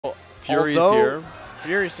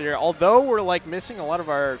Fury's here. Although we're like missing a lot of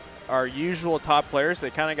our usual top players, they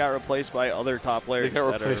kind of got replaced by other top players. They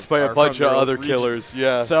got replaced by a bunch of other killers.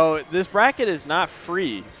 Yeah. So this bracket is not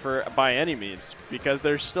free by any means because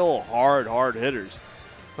there's still hard hitters.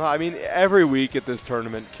 Well, I mean, every week at this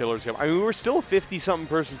tournament, killers come. I mean, we're still a 50-something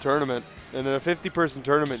person tournament, and in a 50-person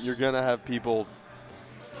tournament, you're gonna have people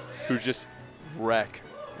who just wreck.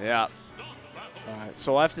 Yeah. All right.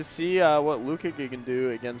 So we'll have to see what Luca can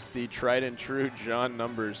do against the tried and true John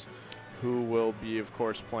Numbers, who will be, of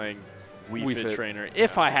course, playing Wii Fit Trainer.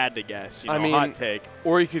 If I had to guess, I mean, hot take.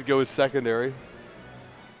 Or he could go as secondary.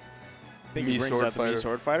 Think he brings out the Mii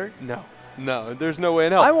Sword Fighter? No, there's no way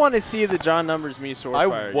in hell. I want to see the John Numbers Mii Sword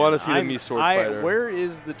Fighter. I want to see the Mii Sword Fighter. Where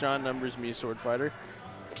is the John Numbers Mii Sword Fighter?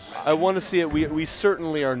 I want to see it. We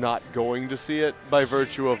certainly are not going to see it by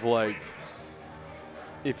virtue of, like,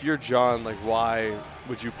 if you're John, like, why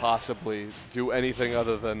would you possibly do anything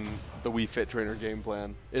other than the Wii Fit Trainer game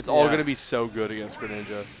plan? It's all going to be so good against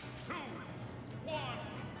Greninja.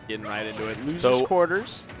 Getting right into it. Losers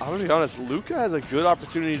quarters. I'm going to be honest, Luca has a good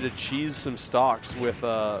opportunity to cheese some stocks with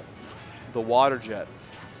the water jet.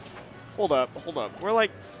 Hold up.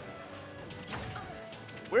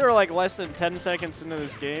 We were like less than 10 seconds into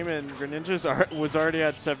this game, and Greninja was already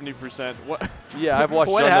at 70%. What? Yeah, I've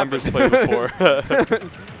watched John Numbers play before.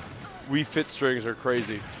 Wii Fit strings are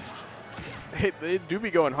crazy. They do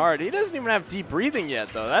be going hard. He doesn't even have deep breathing yet,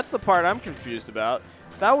 though. That's the part I'm confused about.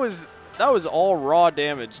 That was all raw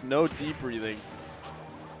damage, no deep breathing.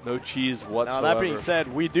 No cheese whatsoever. Now, that being said,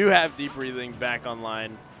 we do have deep breathing back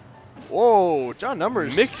online. Whoa, John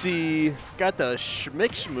Numbers. Mixy. Got the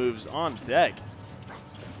schmix moves on deck.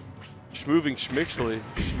 Schmoving schmixly.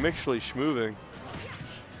 Schmixly schmoving.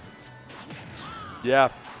 Yeah,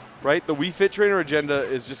 right? The Wii Fit Trainer agenda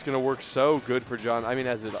is just going to work so good for John. I mean,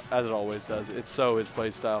 as it always does. It's so his play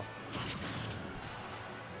style.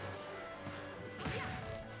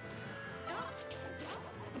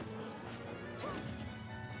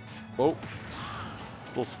 Oh. A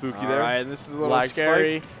little spooky there. All right, this is a little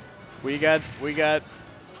scary. Spike. We got.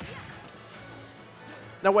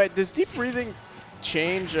 No, wait, does deep breathing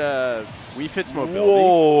change Wii Fit's mobility?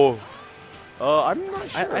 Whoa. I'm not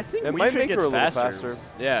sure. I think it Wii might Fit make gets her a little faster.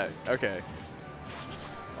 Yeah, okay.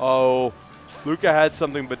 Oh, Luca had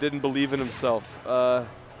something but didn't believe in himself.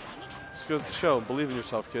 Just goes to show, believe in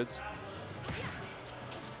yourself, kids.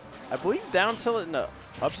 I believe down tilt and up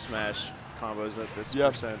smash combos at this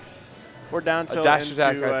percent. Or down tilt dash into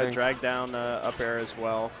attack, drag down up air as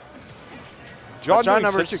well. John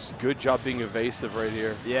doing such a good job being evasive right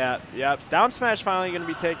here. Yeah. Down smash finally going to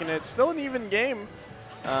be taking it. Still an even game,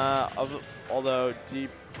 although deep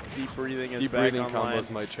breathing is back online. Deep breathing combos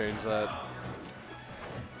might change that.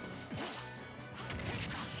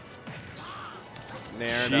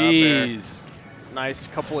 Jeez. Nice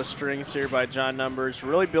couple of strings here by John Numbers.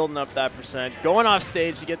 Really building up that percent. Going off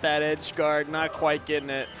stage to get that edge guard. Not quite getting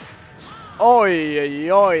it.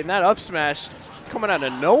 And that up smash coming out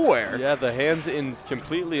of nowhere. Yeah, the hand's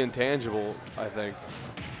completely intangible, I think.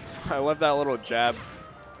 I love that little jab.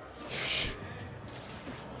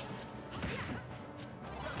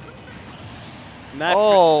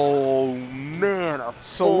 Oh, man.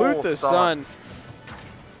 Salute the sun.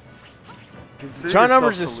 John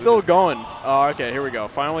Numbers is still going. Oh, okay, here we go.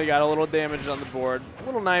 Finally got a little damage on the board. A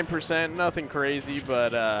little 9%, nothing crazy,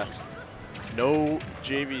 but no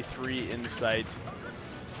JV3 in sight.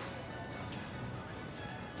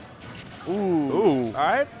 Ooh. All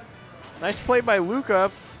right. Nice play by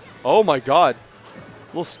Luca. Oh, my God. A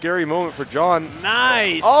little scary moment for John.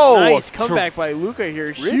 Nice. Oh, nice comeback by Luca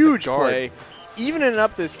here. Huge play. Evening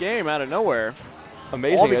up this game out of nowhere.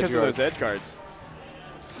 Amazing. All because of those edge guards.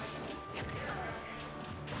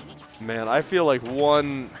 Man, I feel like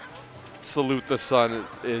one salute the sun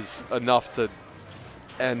is enough to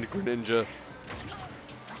end Greninja.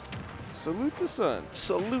 Salute the sun.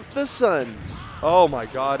 Salute the sun. Oh my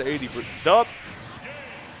God, 80. Up.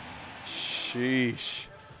 Sheesh.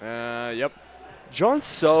 Yep. John's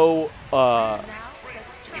so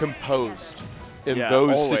composed in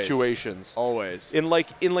those situations. Always. In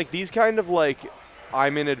like these kind of like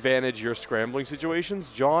I'm in advantage, you're scrambling situations.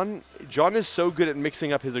 John is so good at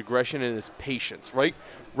mixing up his aggression and his patience.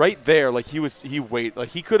 Right there, like he waited. Like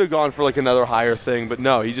he could have gone for like another higher thing, but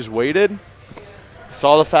no, he just waited.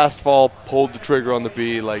 Saw the fast fall, pulled the trigger on the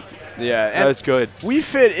B. Like, yeah, that's good. Wii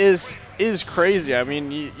Fit is crazy. I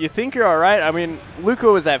mean, you think you're all right. I mean, Luca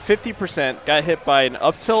was at 50%, got hit by an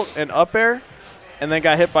up tilt and up air, and then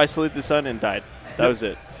got hit by Salute the Sun and died. That was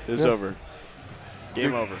it. It was over.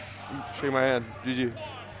 Game over. Shake my hand. GG.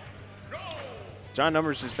 John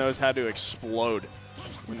Numbers just knows how to explode.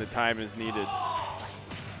 when the time is needed.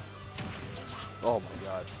 Oh my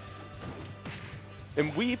god.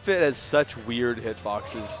 And Wii Fit has such weird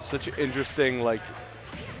hitboxes, such interesting, like,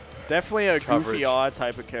 definitely a coverage. goofy odd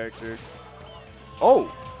type of character. Oh!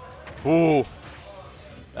 Ooh.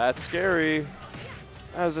 That's scary.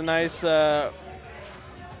 That was a nice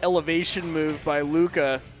elevation move by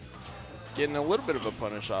Luca. Getting a little bit of a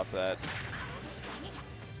punish off that.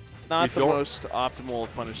 Not the most optimal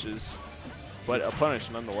of punishes, but a punish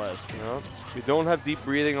nonetheless. No. We don't have deep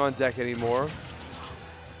breathing on deck anymore.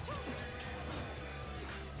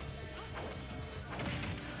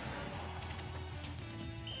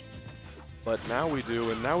 But now we do,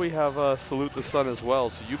 and now we have Salute the Sun as well.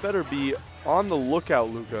 So you better be on the lookout,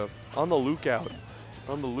 Luca. On the lookout.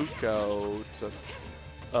 On the lookout.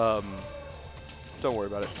 Don't worry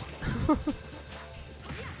about it.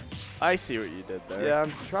 I see what you did there. Yeah,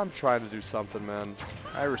 I'm trying to do something, man.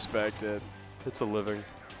 I respect it. It's a living.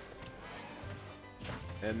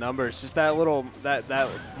 And numbers, just that little, that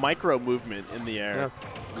micro movement in the air.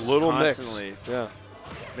 Yeah. Little mix. Constantly. Yeah.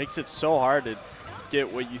 Makes it so hard to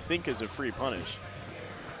get what you think is a free punish.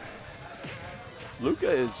 Luca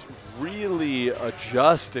is really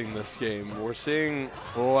adjusting this game. We're seeing...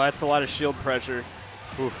 Oh, that's a lot of shield pressure.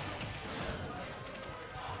 Oof.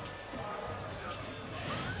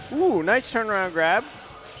 Ooh, nice turnaround grab.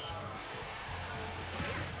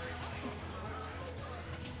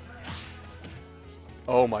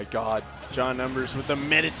 Oh my god. John Numbers with the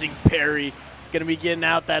menacing parry. Going to be getting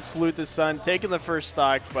out that Salute the Sun, taking the first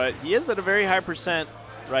stock, but he is at a very high percent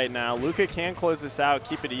right now. Luca can close this out,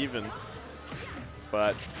 keep it even.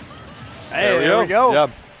 But, hey, there we go. Yeah.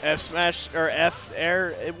 F smash, or F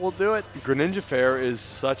air, it will do it. Greninja Fair is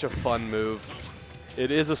such a fun move.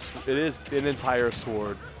 It is an entire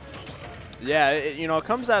sword. Yeah, it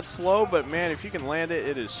comes out slow, but man, if you can land it,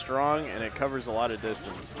 it is strong and it covers a lot of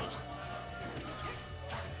distance.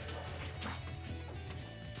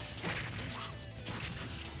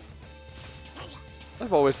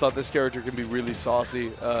 I've always thought this character can be really saucy,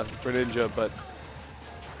 Greninja, but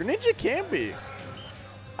Greninja can be.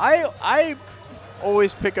 I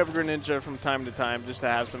always pick up Greninja from time to time just to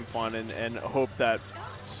have some fun and hope that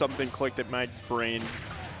something clicked at my brain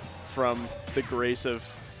from the grace of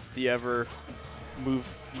the ever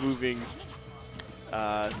moving.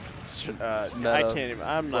 I can't even.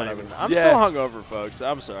 I'm not even. I'm still hungover, folks.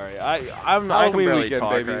 I'm sorry. I'm not. I can barely weekend,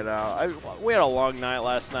 talk baby. right now. We had a long night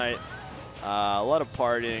last night. A lot of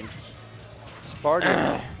partying.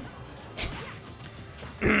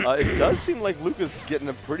 It does seem like Luca's getting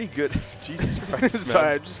a pretty good. Jesus Christ, man.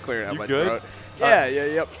 Sorry, I'm just clearing out my good? throat. Yeah,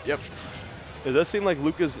 yep. It does seem like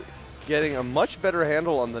Luca's getting a much better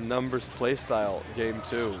handle on the numbers playstyle game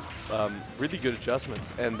too. Really good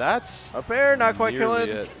adjustments, and that's Up air, not quite killing.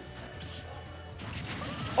 it.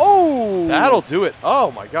 Oh! That'll do it. Oh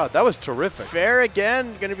my God, that was terrific. Fair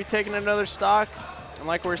again, going to be taking another stock. And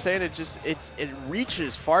like we were saying, it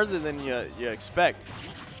reaches farther than you expect.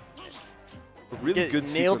 A really Get good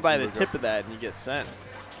nailed by the Luca. tip of that, and you get sent.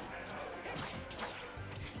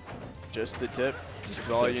 Just the tip. Just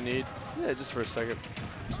all you need. Yeah, just for a second.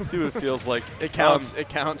 See what it feels like. It counts. It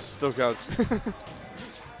counts. Still counts.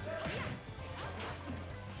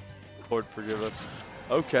 Lord forgive us.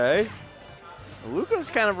 Okay. Luca's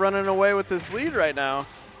kind of running away with this lead right now.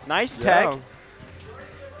 Nice tech. Yeah.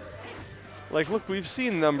 Like, look, we've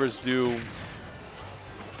seen numbers do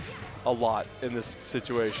a lot in this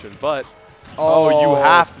situation, but you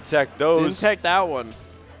have to tech those. Didn't tech that one.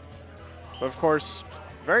 But of course,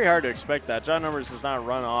 very hard to expect that. John Numbers has not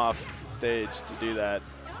run off stage to do that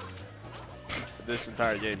this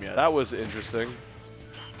entire game yet. That was interesting.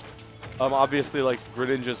 Obviously, like,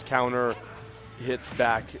 Greninja's counter hits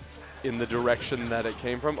back in the direction that it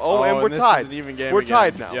came from. Oh, and we're tied. We're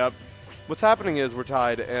tied now. Yep. What's happening is we're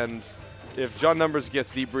tied, and if John Numbers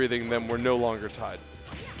gets deep breathing, then we're no longer tied.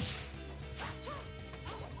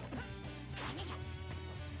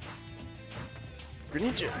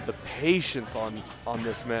 Greninja. The patience on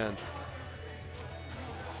this man.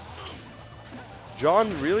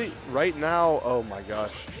 John, really, right now, oh my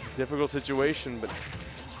gosh, difficult situation, but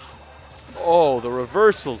oh, the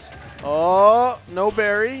reversals. Oh, no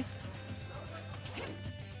berry.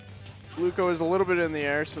 Luca was a little bit in the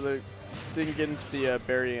air, so they didn't get into the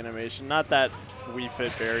berry animation. Not that Wii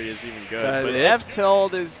Fit berry is even good, but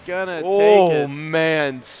F-tilt is gonna take it. Oh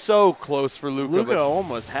man, so close for Luca. Luca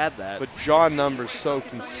almost had that. But John Numbers so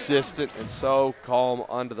consistent and so calm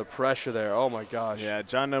under the pressure there. Oh my gosh. Yeah,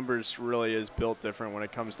 John Numbers really is built different when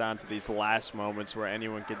it comes down to these last moments where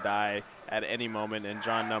anyone could die at any moment, and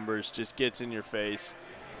John Numbers just gets in your face,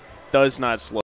 does not slow